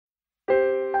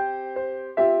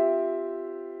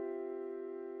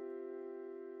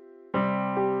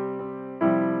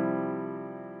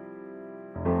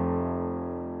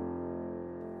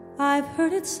I've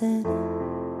heard it said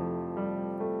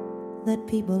that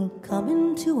people come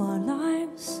into our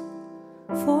lives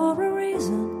for a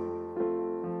reason,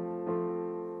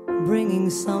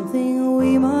 bringing something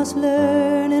we must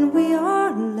learn, and we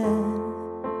are led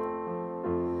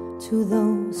to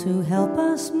those who help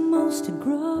us most to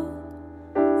grow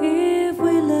if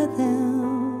we let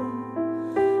them,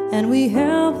 and we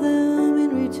help them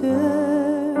in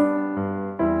return.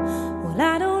 Well,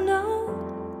 I don't know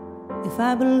if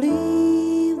I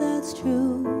believe that's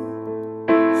true,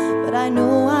 but I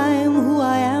know I'm who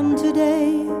I am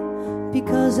today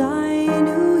because I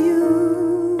knew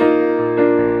you.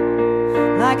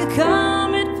 Like a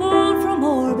comet pulled from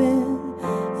orbit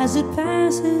as it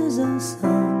passes the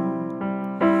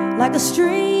sun, like a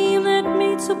stream that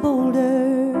meets a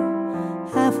boulder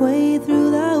halfway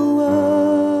through the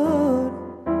world.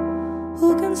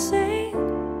 Who can say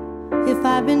if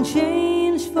I've been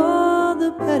changed for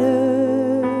the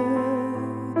better?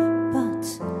 But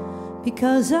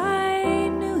because I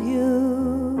knew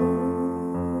you,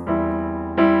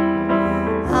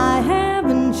 I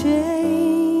haven't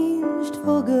changed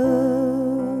for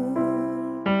good.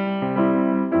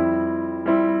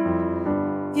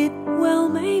 It well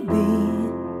may be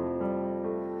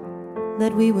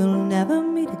that we will never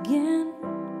meet again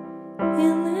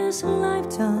in this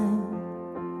lifetime.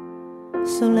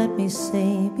 So let me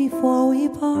say before we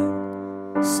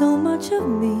part, so much of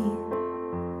me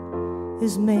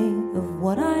is made of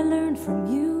what I learned from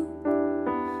you,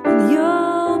 and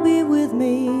you'll be with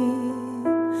me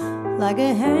like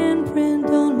a handprint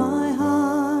on my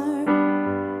heart.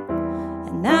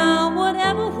 And now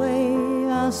whatever way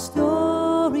our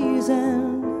stories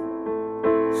end,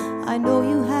 I know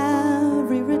you have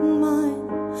rewritten mine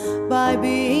by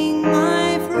being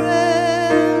my friend.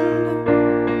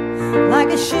 Like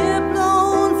a ship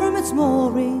blown from its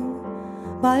mooring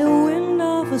by a wind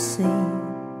off a sea,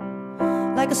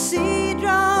 like a sea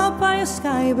drop by a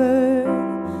skybird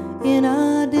in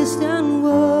a distant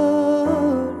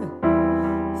world.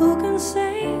 Who can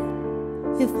say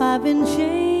if I've been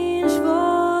changed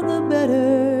for the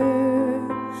better?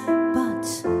 But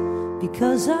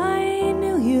because I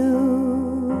knew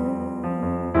you,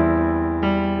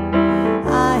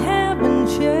 I have been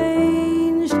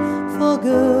changed for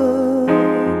good.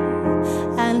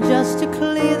 And just to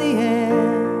clear the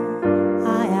air,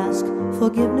 I ask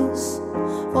forgiveness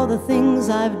for the things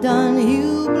I've done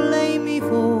you blame me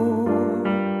for.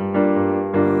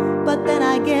 But then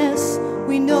I guess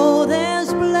we know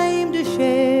there's blame to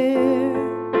share,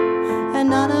 and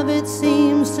none of it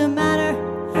seems to matter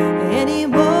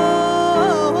anymore.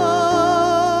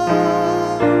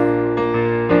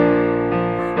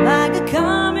 Like a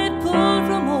comet pulled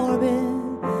from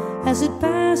orbit as it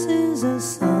passes the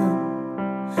sun,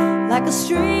 like a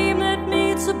stream that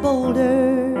meets a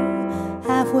boulder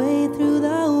halfway through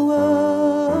the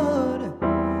world.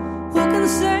 Who can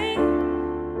say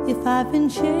if I've been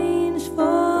changed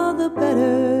for the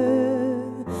better?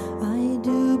 I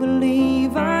do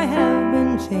believe I have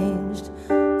been changed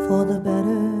for the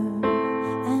better,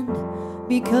 and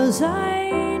because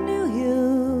I knew you,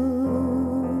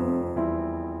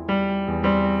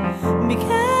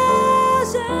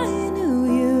 because I knew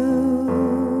you,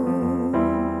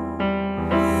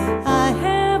 I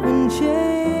haven't changed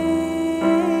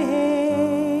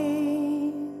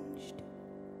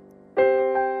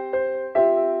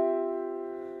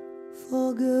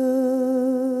for good.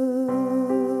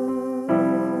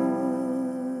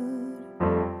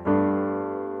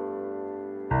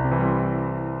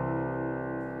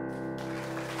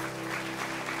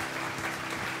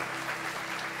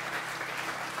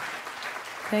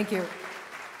 Thank you.